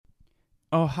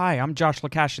Oh, hi, I'm Josh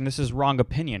Lakash, and this is Wrong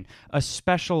Opinion, a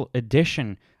special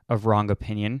edition of Wrong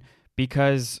Opinion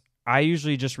because I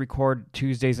usually just record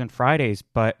Tuesdays and Fridays,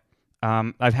 but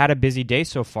I've had a busy day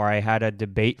so far. I had a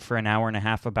debate for an hour and a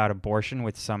half about abortion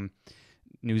with some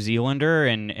New Zealander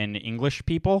and English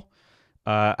people.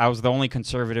 I was the only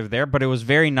conservative there, but it was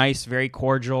very nice, very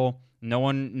cordial. No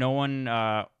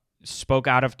one spoke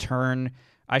out of turn.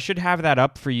 I should have that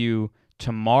up for you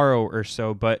tomorrow or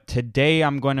so, but today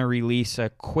I'm going to release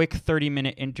a quick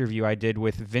 30-minute interview I did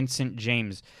with Vincent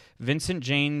James. Vincent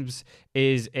James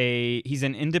he's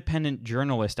an independent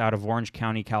journalist out of Orange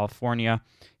County, California.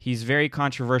 He's very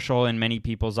controversial in many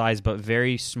people's eyes, but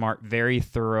very smart, very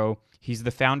thorough. He's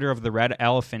the founder of the Red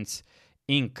Elephants,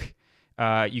 Inc.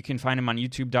 You can find him on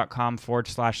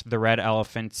youtube.com/The Red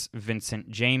Elephants, Vincent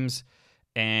James,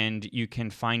 and you can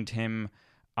find him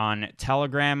on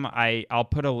Telegram. I'll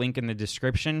put a link in the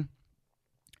description,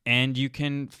 and you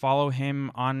can follow him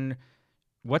on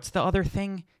what's the other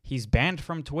thing? He's banned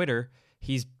from Twitter.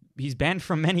 He's banned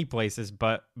from many places,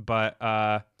 but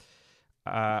I'll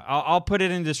put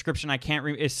it in the description. I can't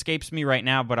it escapes me right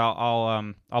now, but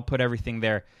I'll put everything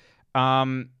there.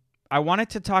 I wanted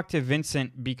to talk to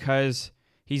Vincent because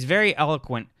he's very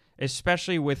eloquent,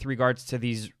 especially with regards to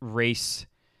these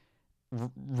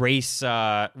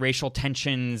racial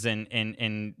tensions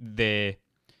and the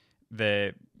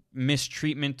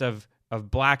mistreatment of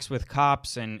blacks with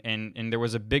cops, and there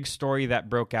was a big story that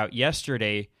broke out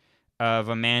yesterday of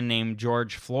a man named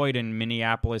George Floyd in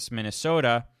Minneapolis,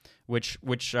 Minnesota, which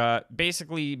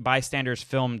basically bystanders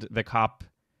filmed the cop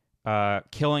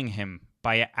killing him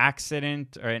by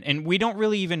accident, and we don't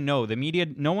really even know. The media,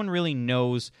 no one really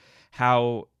knows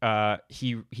how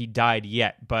he died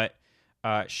yet, but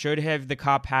should have the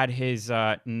cop had his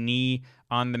knee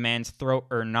on the man's throat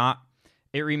or not?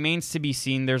 It remains to be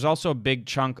seen. There's also a big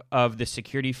chunk of the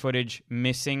security footage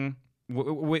missing,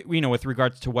 with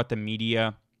regards to what the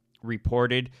media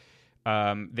reported.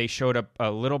 They showed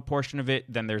a little portion of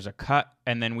it, then there's a cut,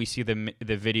 and then we see the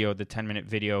video, the 10-minute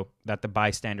video that the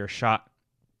bystander shot.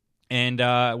 And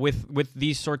with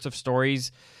these sorts of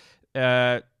stories,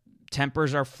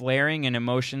 tempers are flaring and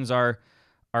emotions are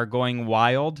going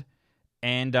wild.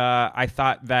 And I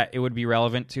thought that it would be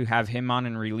relevant to have him on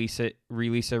and release a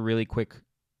really quick,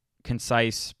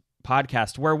 concise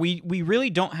podcast where we really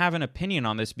don't have an opinion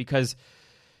on this because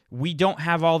we don't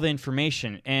have all the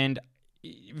information. And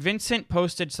Vincent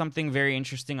posted something very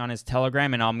interesting on his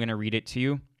Telegram, and I'm going to read it to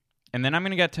you. And then I'm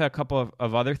going to get to a couple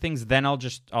of other things. Then I'll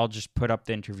just put up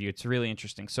the interview. It's really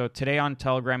interesting. So today on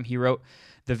Telegram, he wrote,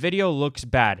 "The video looks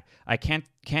bad. I can't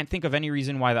think of any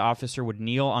reason why the officer would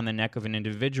kneel on the neck of an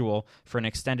individual for an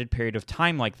extended period of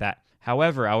time like that.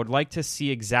 However, I would like to see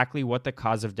exactly what the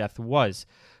cause of death was.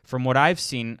 From what I've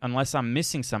seen, unless I'm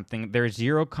missing something, there's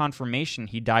zero confirmation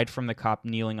he died from the cop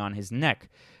kneeling on his neck.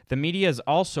 The media is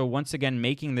also once again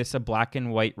making this a black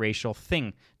and white racial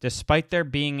thing, despite there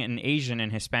being an Asian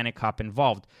and Hispanic cop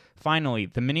involved. Finally,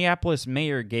 the Minneapolis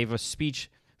mayor gave a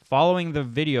speech following the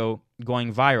video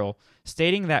going viral,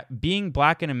 stating that being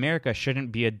black in America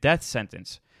shouldn't be a death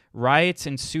sentence. Riots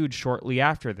ensued shortly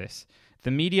after this.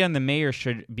 The media and the mayor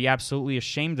should be absolutely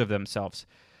ashamed of themselves.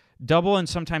 Double and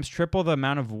sometimes triple the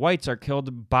amount of whites are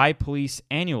killed by police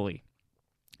annually,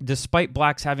 despite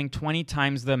blacks having 20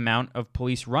 times the amount of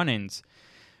police run-ins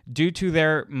due to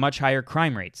their much higher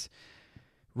crime rates.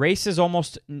 Race is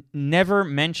almost never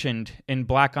mentioned in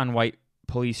black-on-white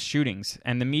police shootings,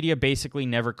 and the media basically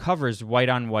never covers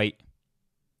white-on-white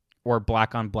or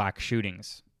black-on-black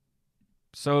shootings.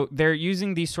 So they're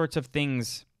using these sorts of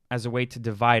things as a way to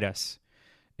divide us.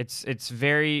 It's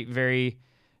very, very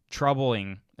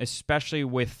troubling, especially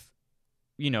with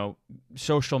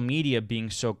social media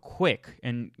being so quick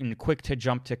and quick to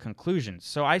jump to conclusions.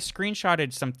 So I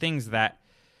screenshotted some things that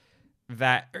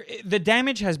the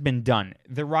damage has been done.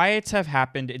 The riots have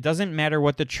happened. It doesn't matter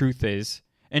what the truth is,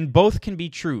 and both can be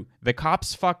true. The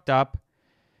cops fucked up,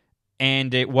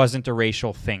 and it wasn't a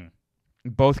racial thing.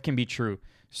 Both can be true.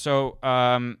 So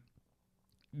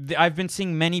I've been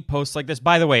seeing many posts like this.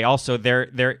 By the way, also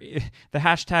the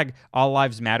hashtag All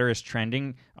Lives Matter is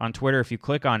trending on Twitter. If you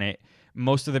click on it,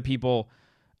 most of the people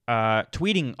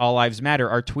tweeting All Lives Matter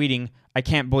are tweeting, "I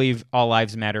can't believe All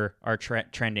Lives Matter are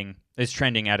trending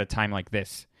at a time like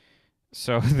this."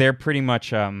 So they're pretty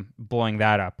much blowing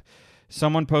that up.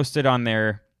 Someone posted on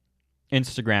their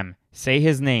Instagram, "Say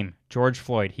his name, George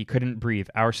Floyd. He couldn't breathe.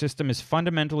 Our system is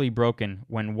fundamentally broken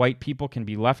when white people can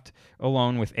be left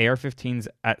alone with AR-15s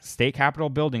at state capitol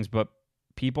buildings, but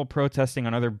people protesting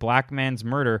another black man's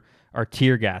murder are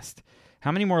tear-gassed.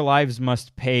 How many more lives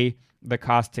must pay the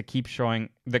cost to keep showing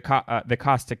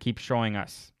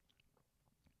us?"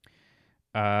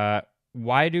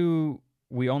 Why do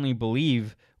we only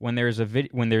believe when there's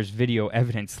when there's video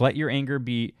evidence? Let your anger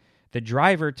be the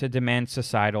driver to demand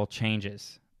societal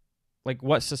changes. Like,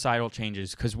 what societal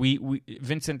changes? Because we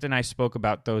Vincent and I spoke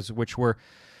about those, which were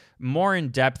more in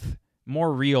depth,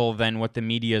 more real than what the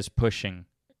media is pushing.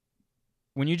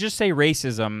 When you just say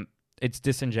racism, it's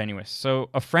disingenuous. So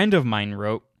a friend of mine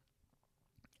wrote,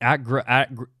 at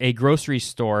a grocery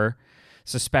store,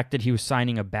 suspected he was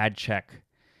signing a bad check.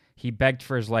 He begged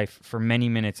for his life for many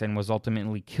minutes and was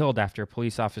ultimately killed after a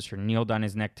police officer kneeled on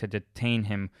his neck to detain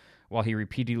him while he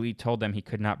repeatedly told them he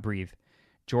could not breathe.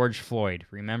 George Floyd.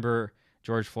 Remember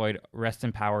George Floyd, rest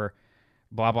in power,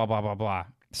 blah, blah, blah, blah, blah.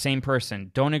 Same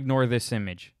person. Don't ignore this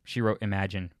image. She wrote,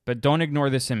 imagine. But don't ignore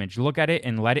this image. Look at it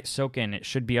and let it soak in. It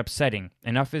should be upsetting.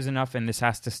 Enough is enough and this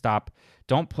has to stop.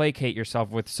 Don't placate yourself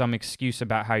with some excuse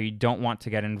about how you don't want to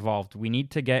get involved. We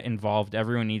need to get involved.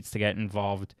 Everyone needs to get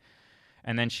involved.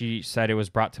 And then she said, it was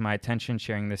brought to my attention.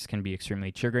 Sharing this can be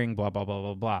extremely triggering, blah, blah, blah,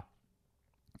 blah, blah.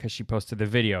 Because she posted the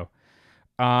video.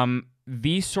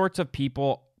 These sorts of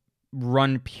people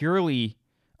run purely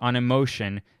on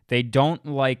emotion. They don't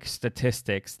like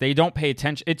statistics. They don't pay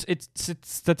attention. It's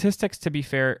statistics, to be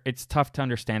fair, it's tough to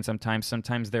understand sometimes.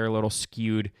 Sometimes they're a little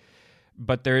skewed,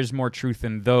 but there is more truth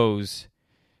in those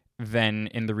than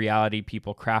in the reality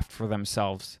people craft for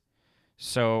themselves.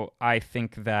 So I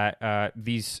think that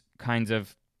these kinds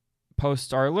of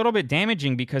posts are a little bit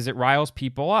damaging because it riles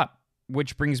people up,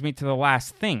 which brings me to the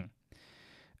last thing.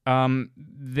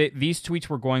 These tweets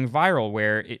were going viral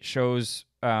where it shows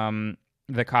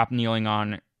the cop kneeling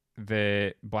on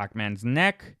the black man's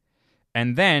neck,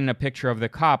 and then a picture of the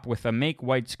cop with a "Make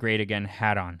Whites Great Again"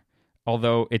 hat on,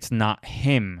 although it's not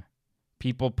him.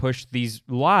 People push these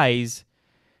lies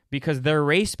because they're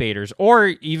race baiters, or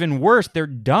even worse, they're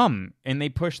dumb, and they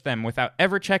push them without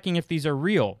ever checking if these are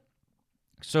real.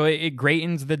 So it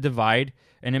greatens the divide,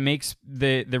 and it makes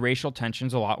the racial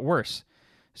tensions a lot worse.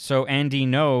 So Andy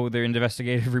No, the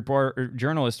investigative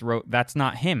journalist, wrote, that's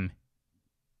not him.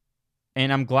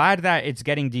 And I'm glad that it's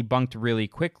getting debunked really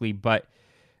quickly, but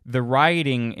the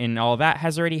rioting and all that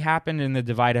has already happened, and the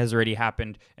divide has already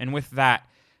happened. And with that,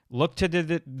 look to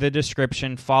the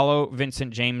description. Follow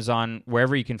Vincent James on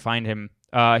wherever you can find him.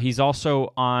 He's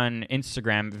also on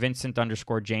Instagram,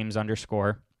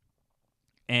 Vincent_James_.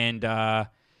 And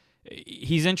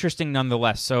he's interesting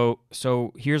nonetheless.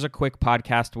 So here's a quick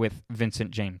podcast with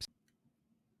Vincent James.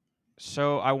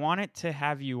 So I wanted to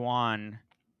have you on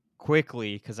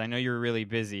quickly because I know you're really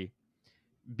busy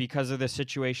because of the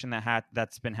situation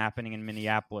that's been happening in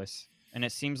Minneapolis. And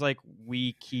it seems like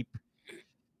we keep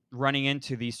running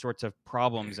into these sorts of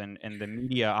problems, and the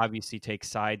media obviously takes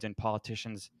sides, and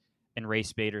politicians and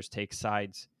race baiters take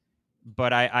sides.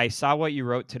 But I saw what you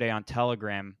wrote today on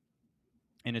Telegram,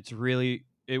 and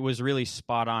it was really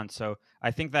spot on. So I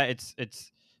think that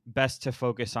it's best to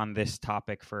focus on this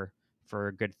topic for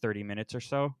a good 30 minutes or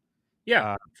so.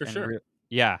 Yeah, for sure.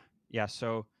 Yeah.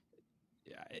 So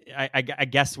I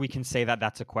guess we can say that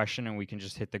that's a question, and we can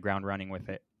just hit the ground running with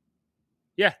it.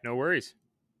 Yeah, no worries.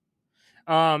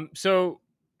 So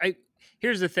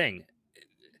here's the thing.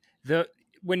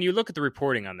 When you look at the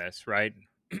reporting on this, right,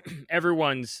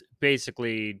 everyone's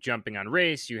basically jumping on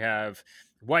race. You have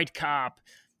white cop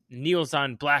kneels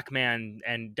on black man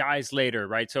and dies later,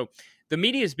 right? So the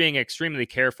media is being extremely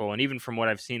careful, and even from what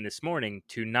I've seen this morning,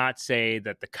 to not say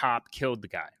that the cop killed the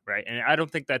guy, right? And I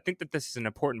think that this is an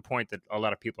important point that a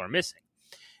lot of people are missing.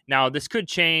 Now, this could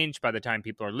change by the time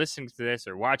people are listening to this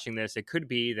or watching this. It could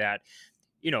be that,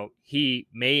 he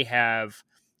may have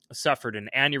suffered an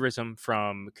aneurysm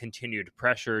from continued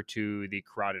pressure to the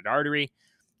carotid artery.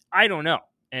 I don't know.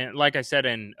 And like I said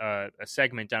in a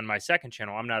segment on my second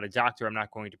channel, I'm not a doctor. I'm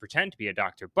not going to pretend to be a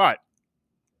doctor. But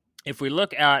if we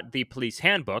look at the police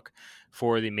handbook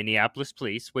for the Minneapolis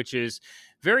police, which is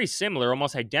very similar,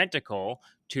 almost identical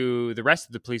to the rest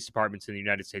of the police departments in the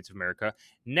United States of America,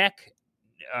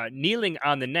 kneeling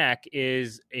on the neck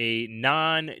is a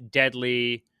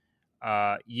non-deadly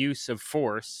use of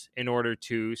force in order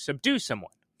to subdue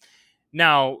someone.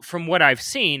 Now, from what I've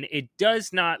seen, it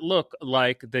does not look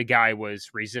like the guy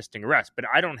was resisting arrest, but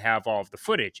I don't have all of the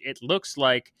footage. It looks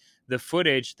like the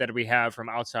footage that we have from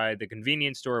outside the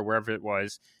convenience store, or wherever it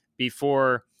was,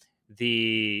 before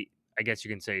I guess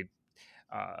you can say,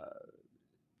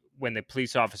 when the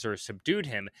police officer subdued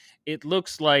him. It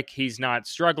looks like he's not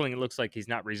struggling. It looks like he's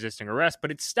not resisting arrest,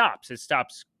 but it stops. It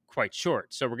stops quite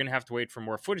short. So we're going to have to wait for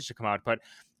more footage to come out. But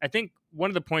I think one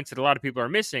of the points that a lot of people are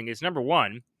missing is, number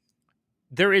one,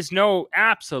 there is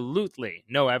absolutely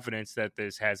no evidence that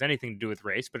this has anything to do with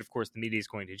race. But of course, the media is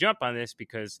going to jump on this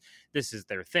because this is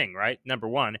their thing, right? Number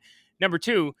one. Number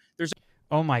two,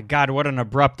 Oh my God, what an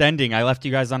abrupt ending. I left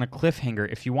you guys on a cliffhanger.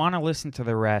 If you want to listen to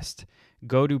the rest,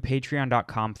 go to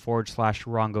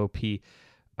patreon.com/RongoP.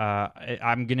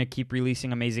 I'm going to keep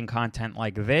releasing amazing content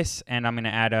like this, and I'm going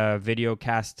to add a video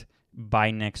cast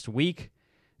by next week.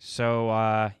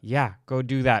 So, yeah, go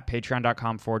do that.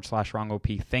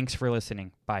 Patreon.com/RongoP. Thanks for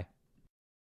listening. Bye.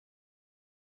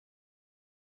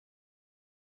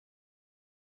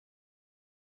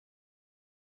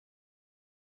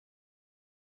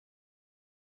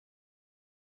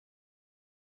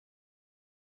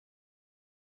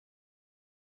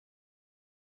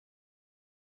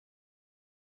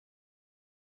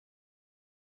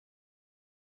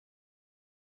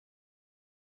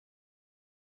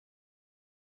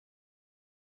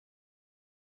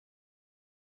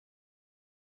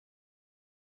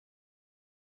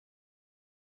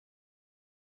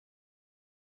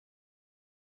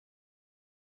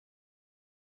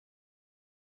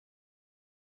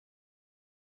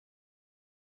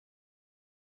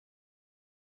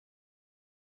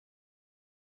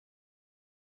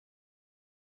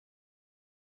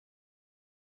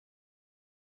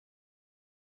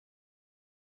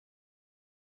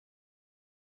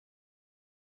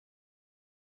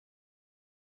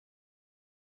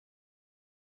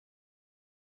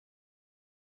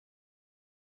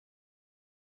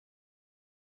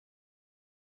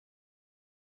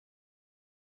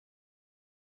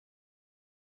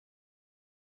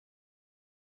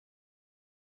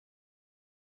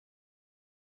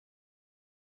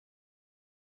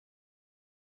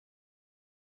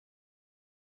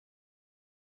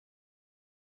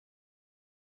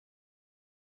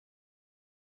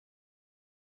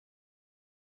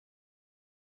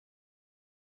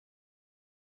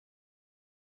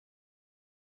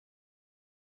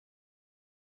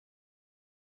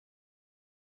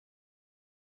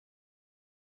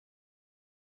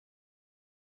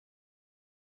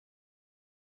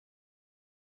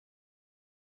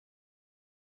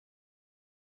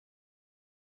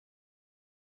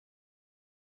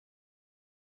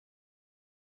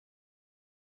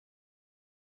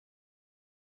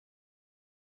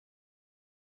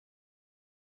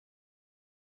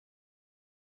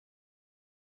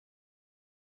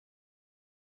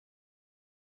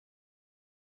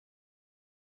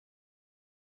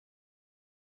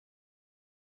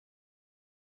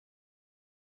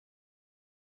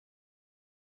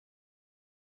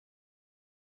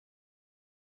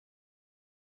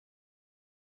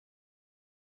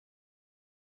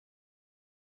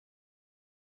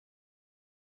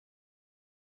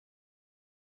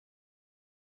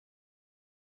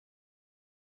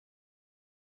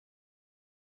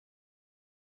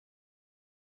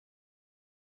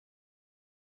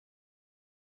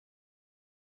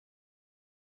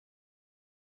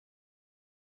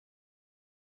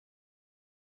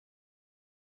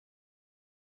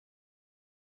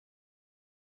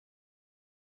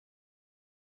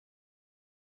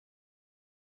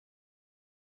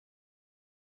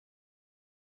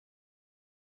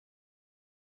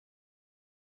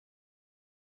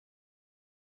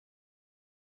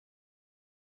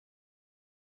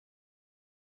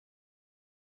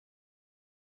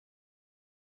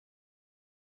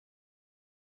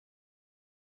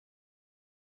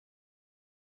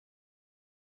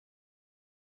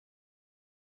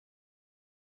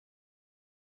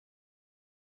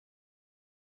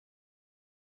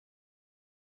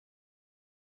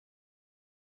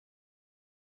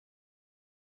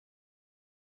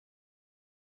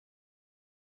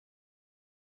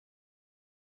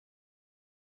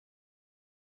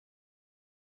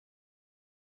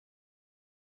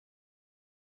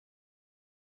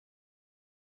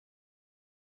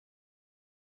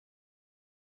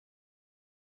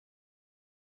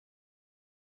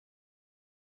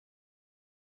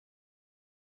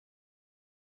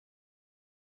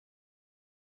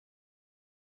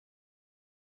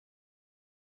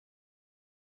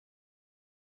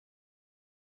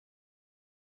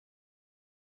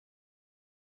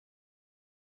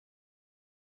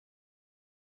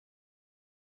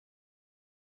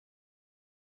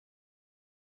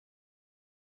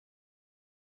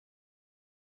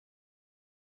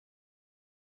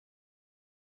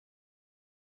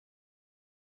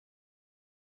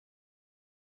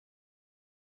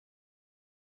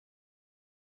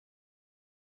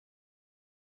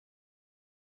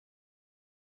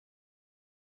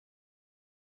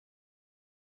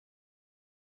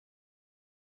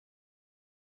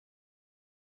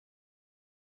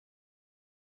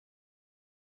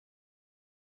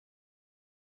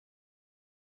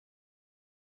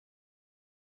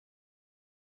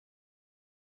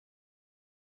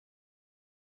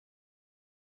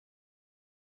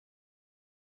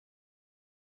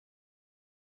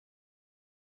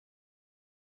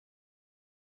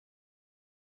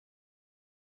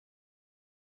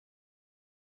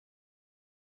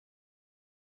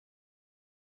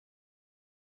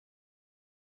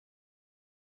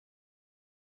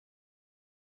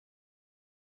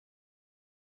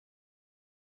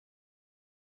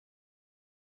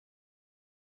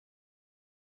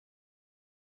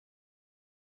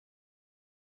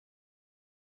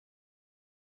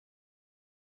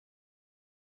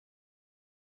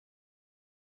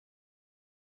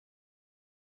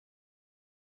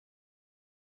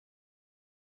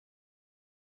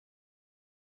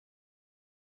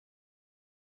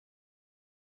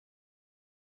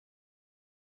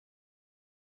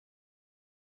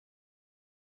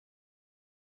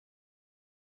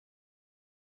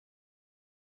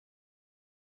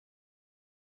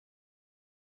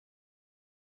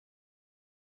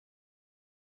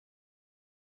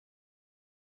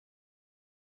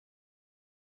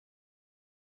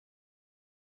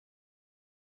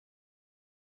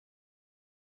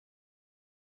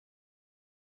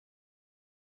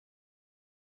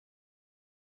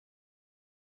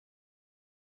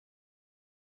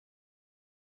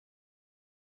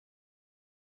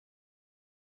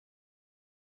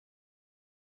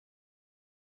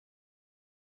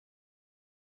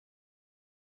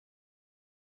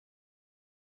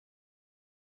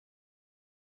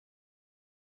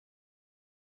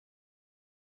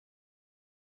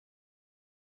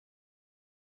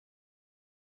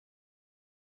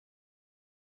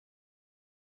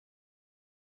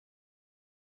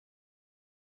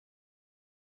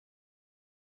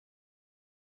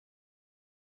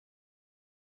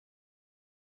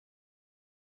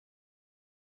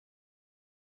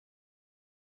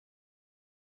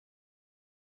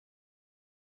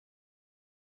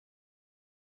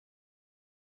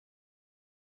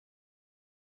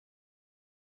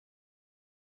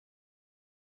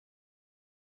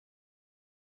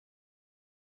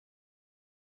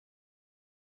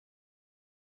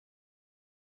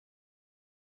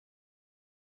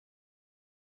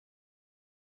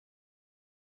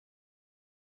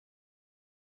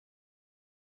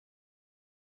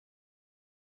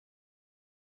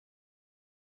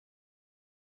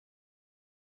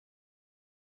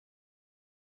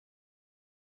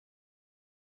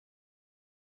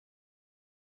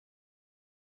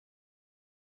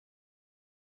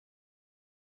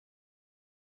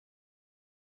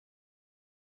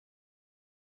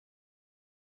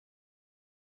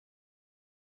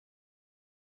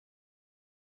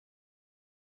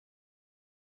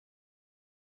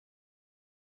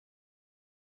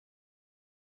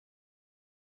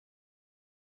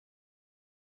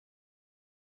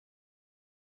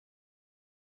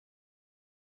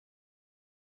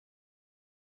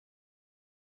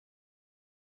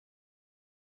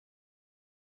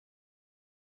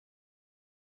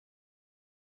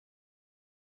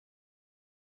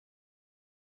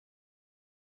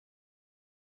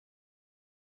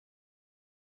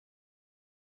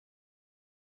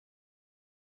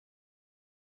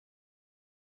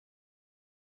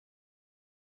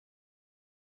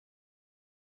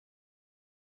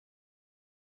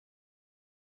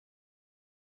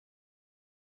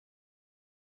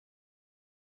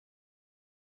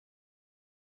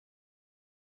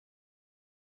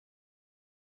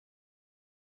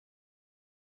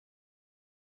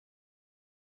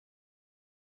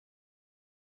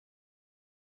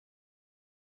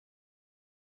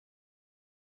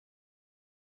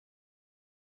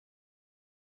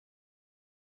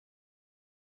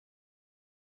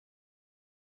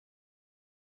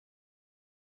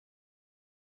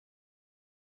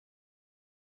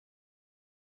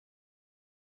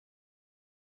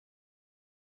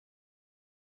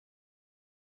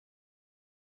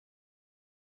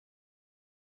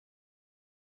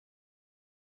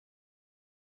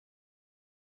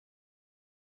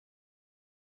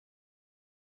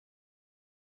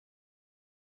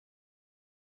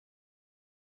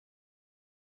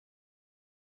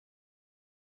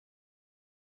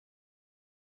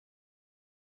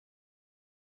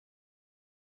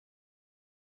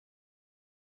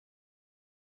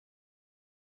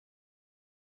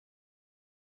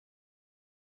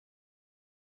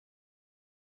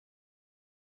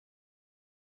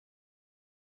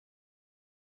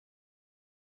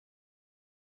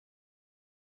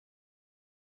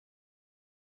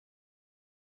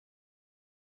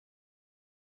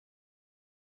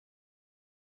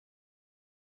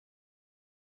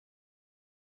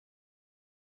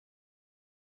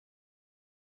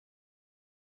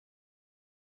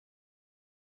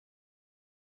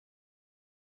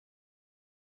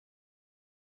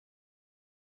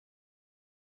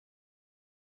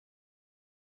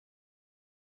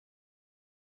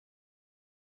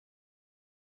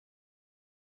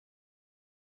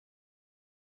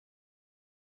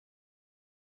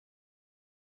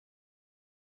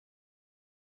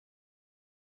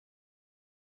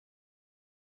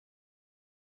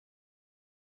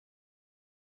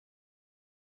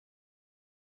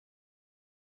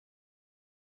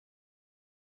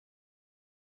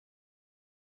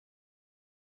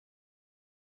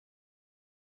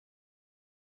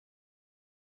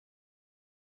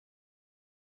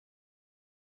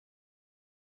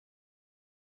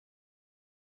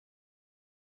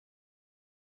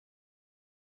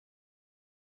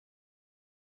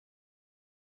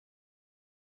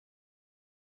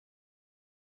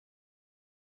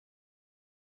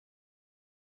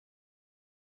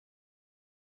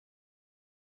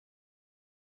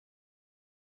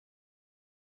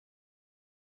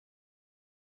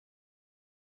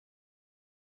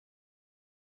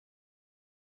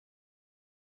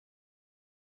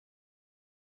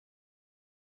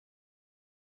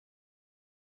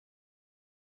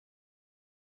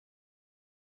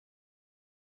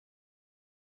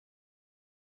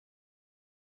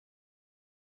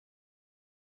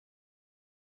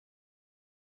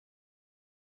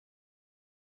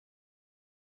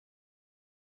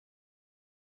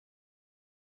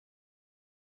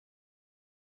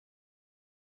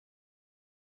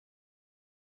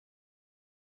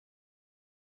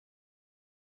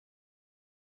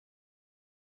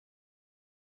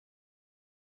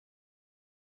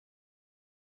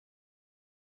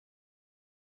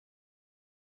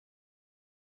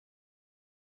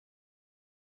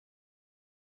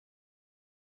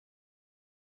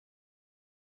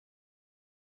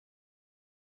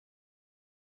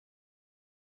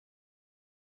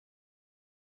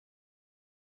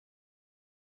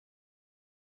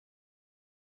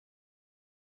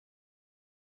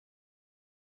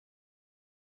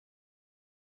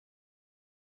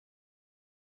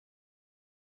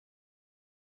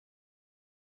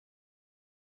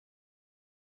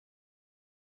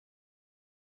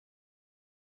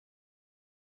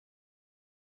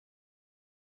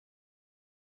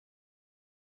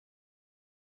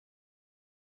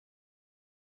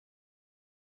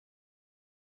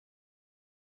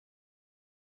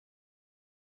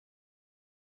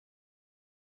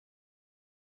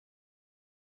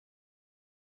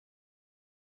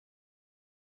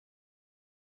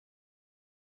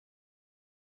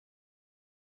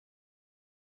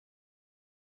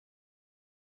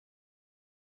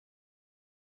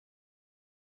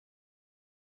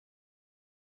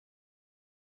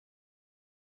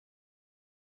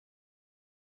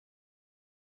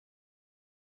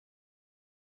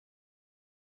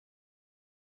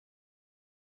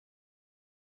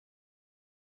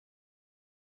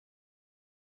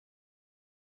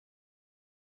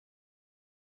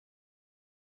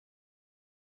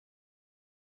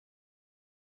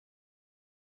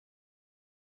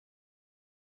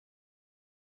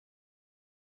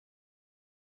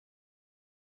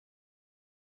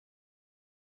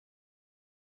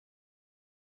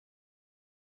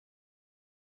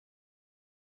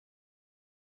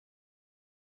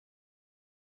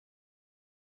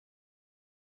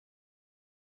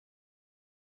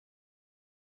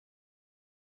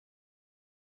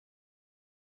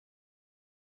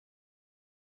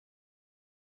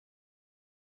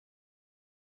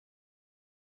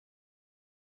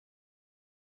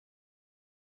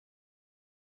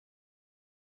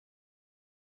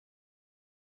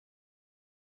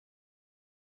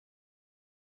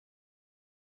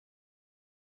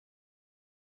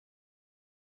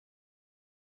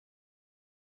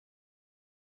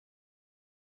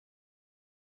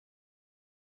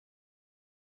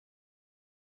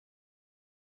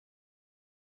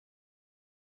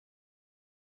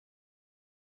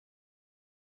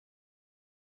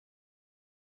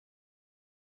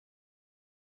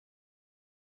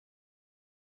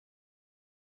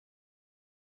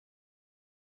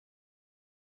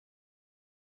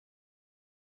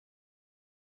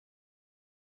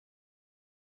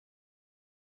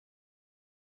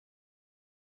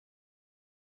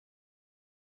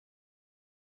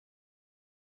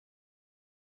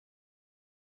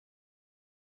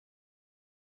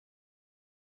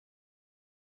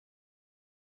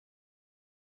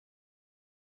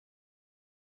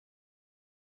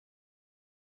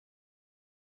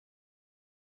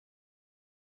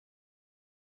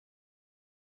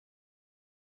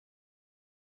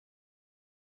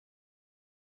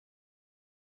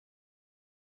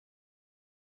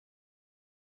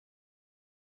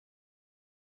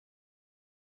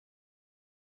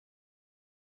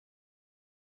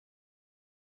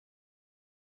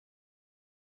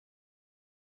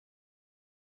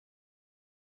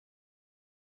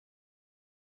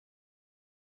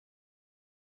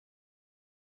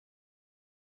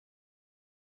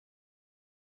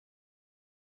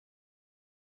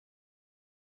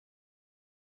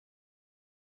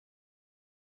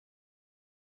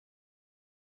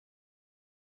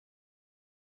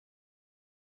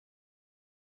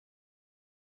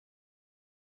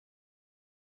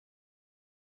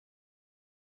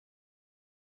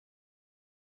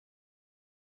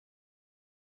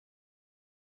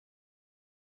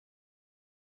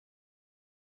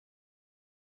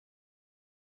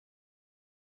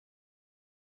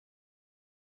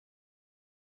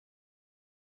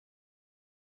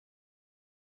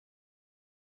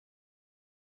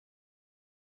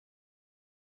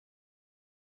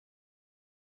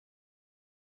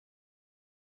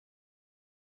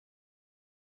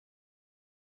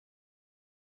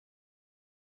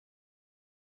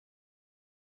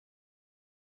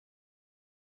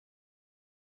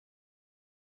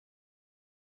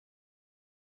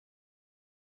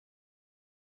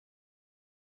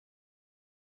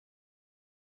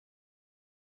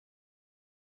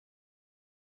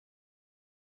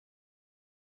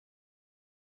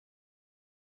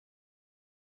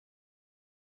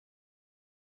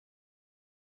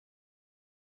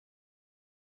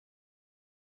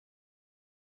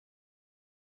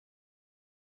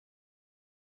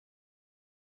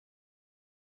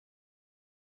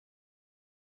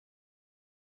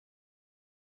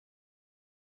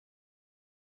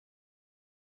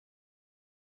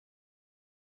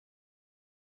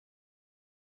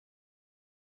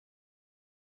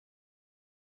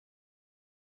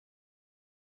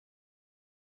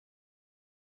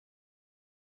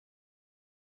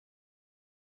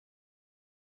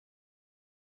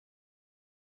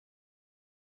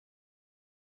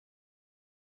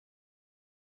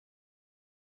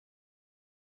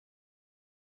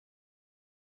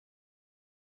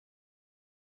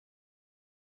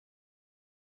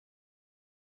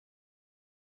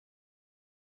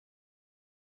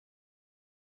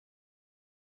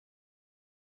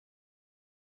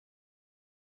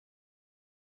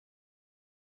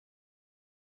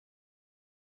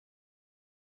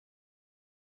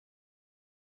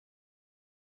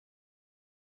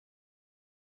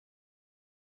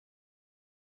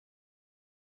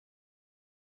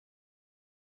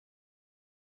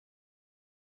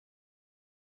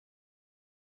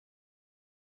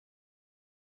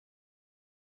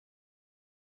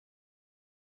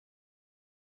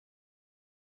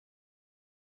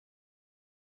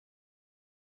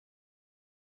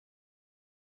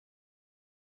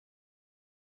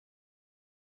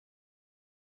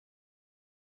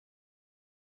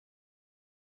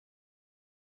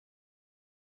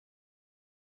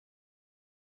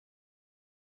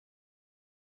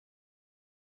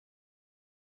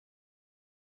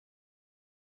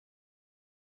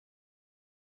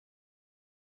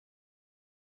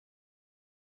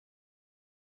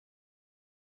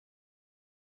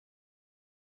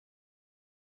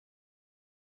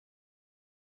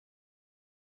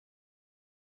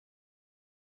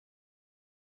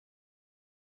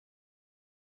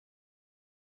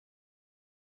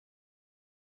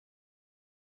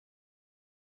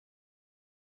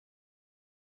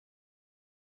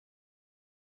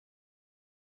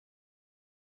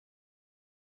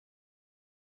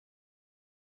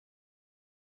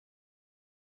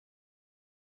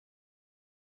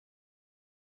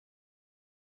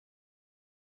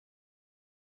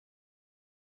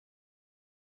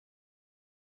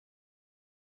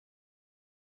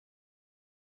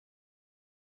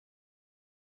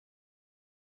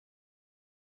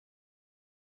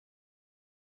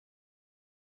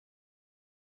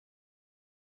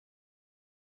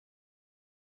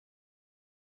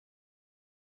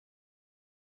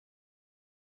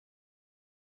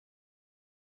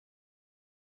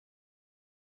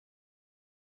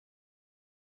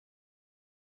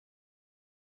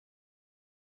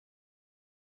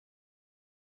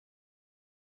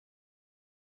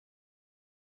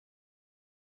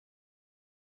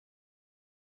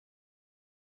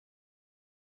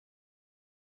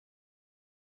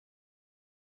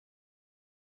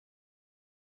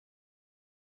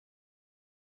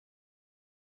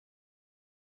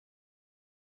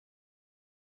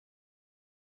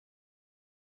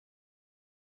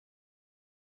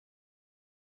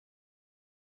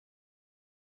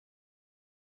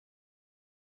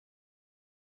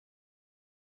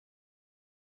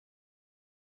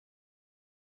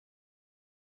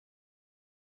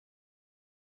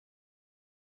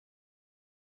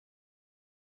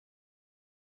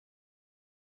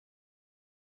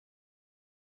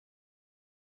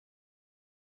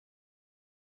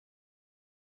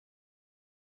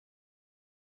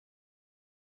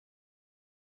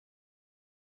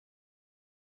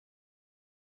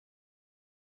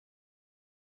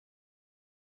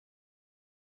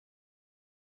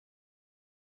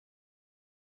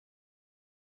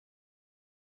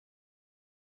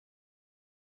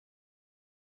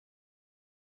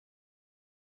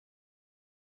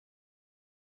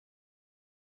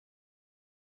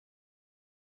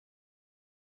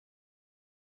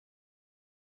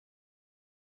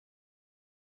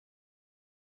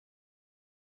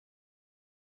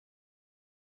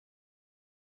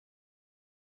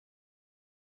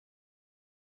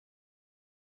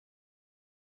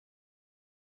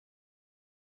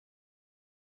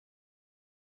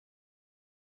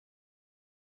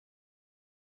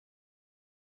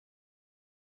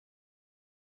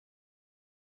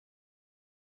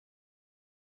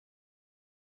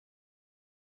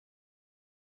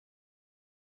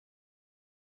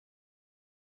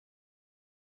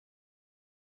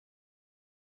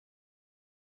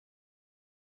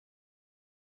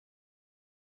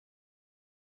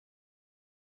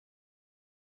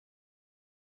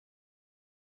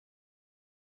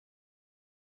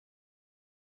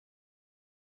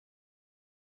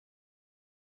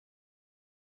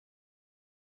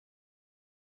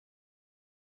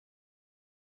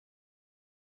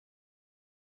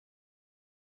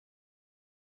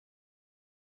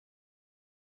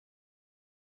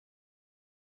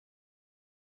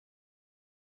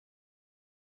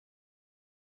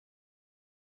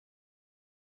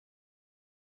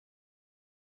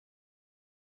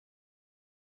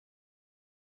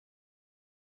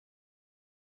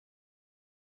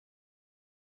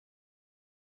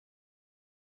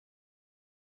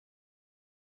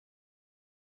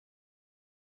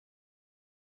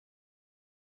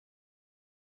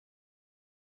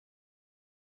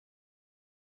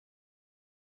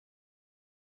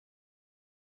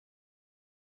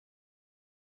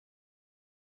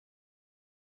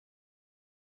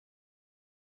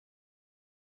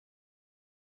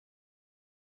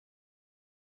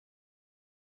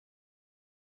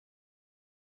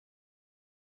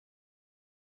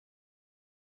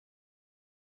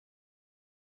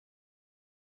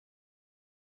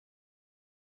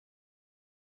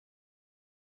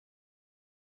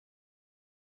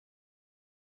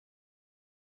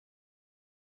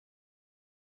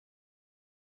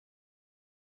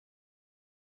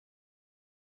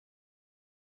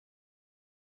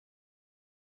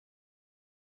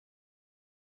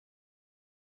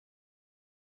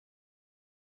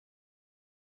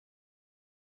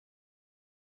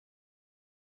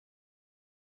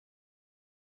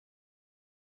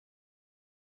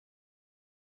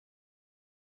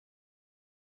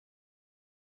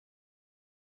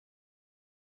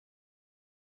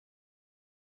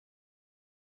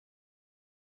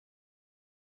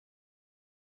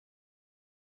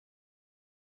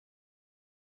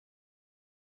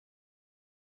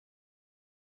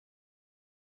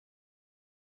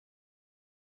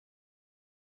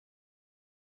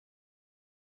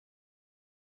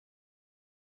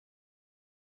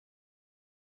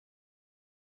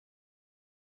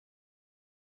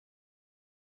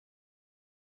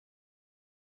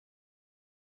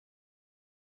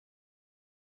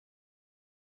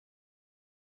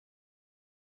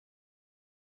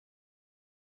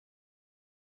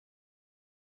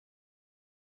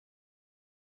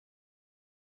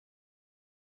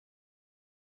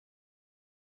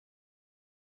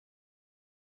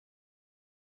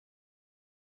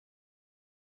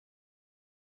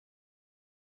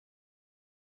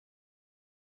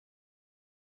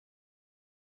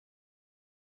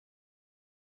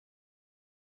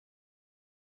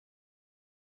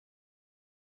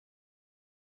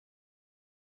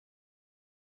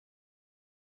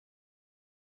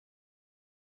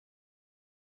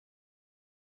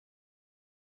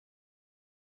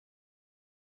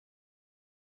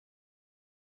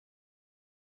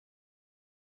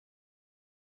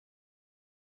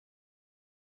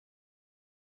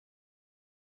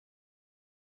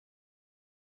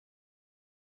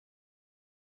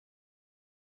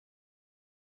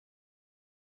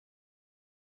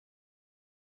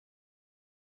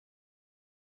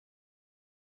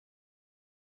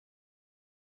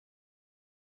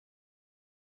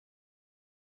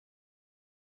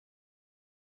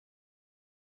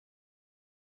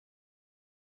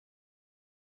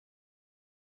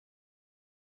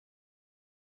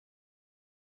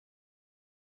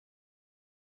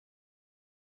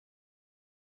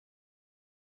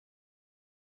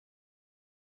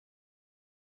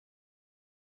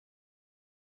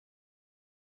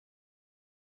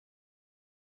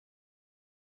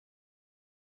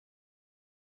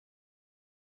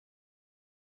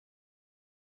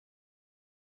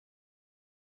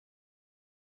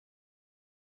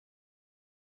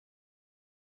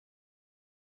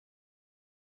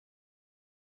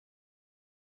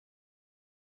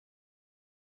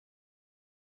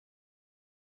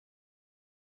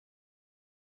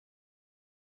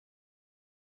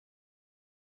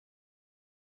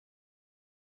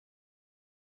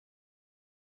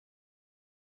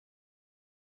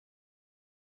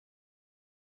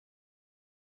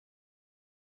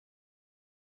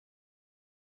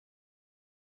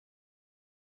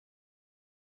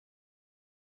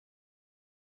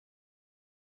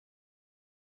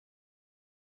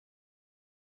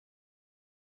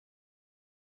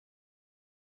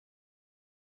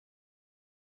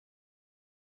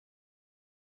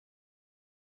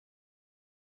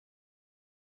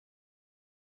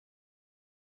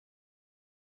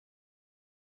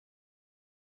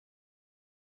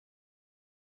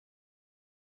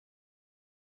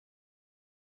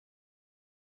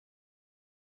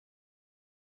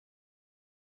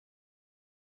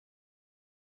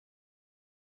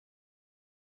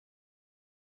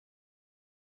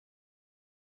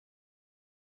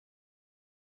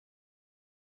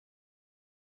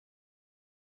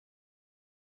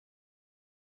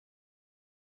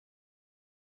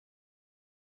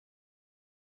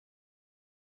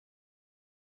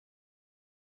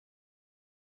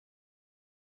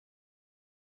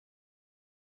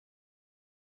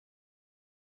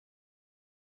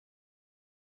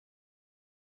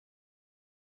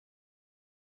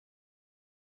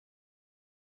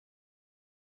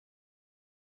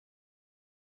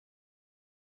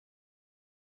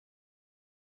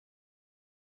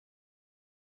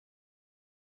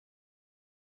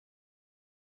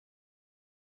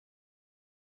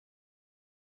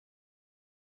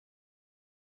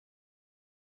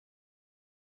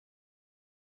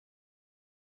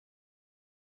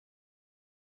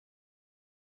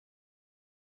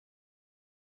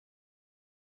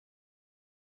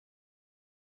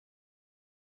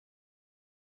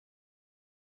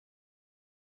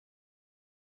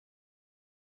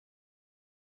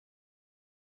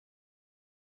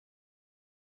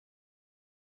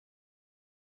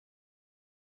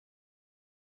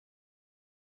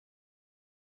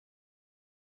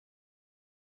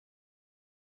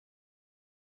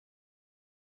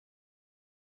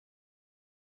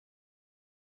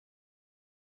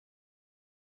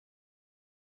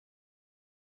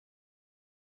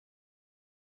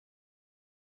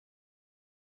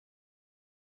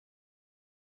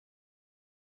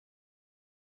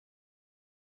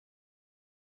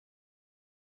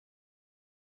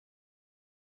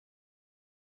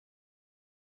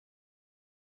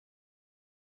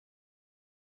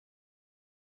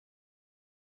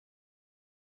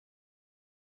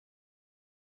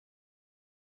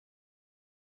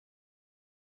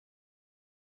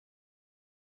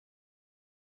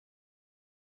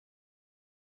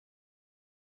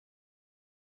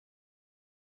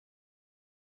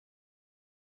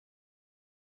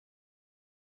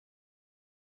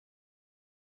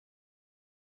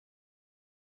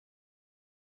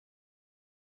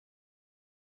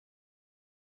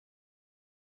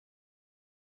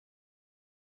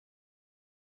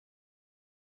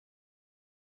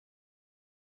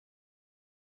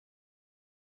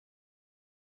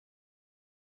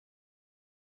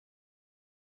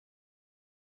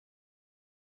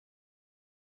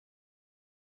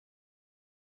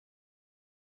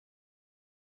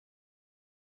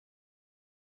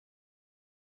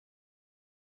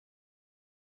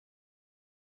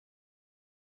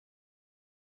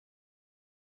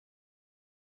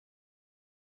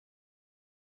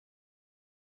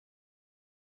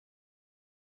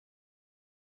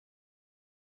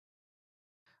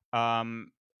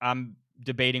 I'm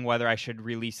debating whether I should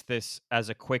release this as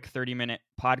a quick 30-minute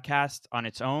podcast on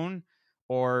its own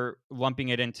or lumping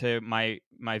it into my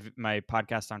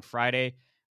podcast on Friday.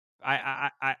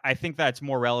 I think that's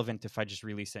more relevant if I just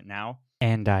release it now.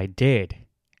 And I did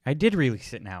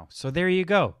release it now. So there you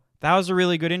go. That was a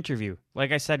really good interview.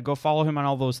 Like I said, go follow him on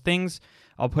all those things.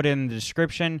 I'll put it in the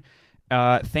description.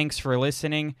 Thanks for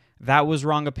listening. That was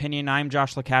Wrong Opinion. I'm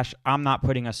Josh Lacash. I'm not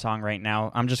putting a song right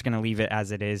now. I'm just going to leave it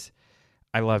as it is.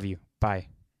 I love you. Bye.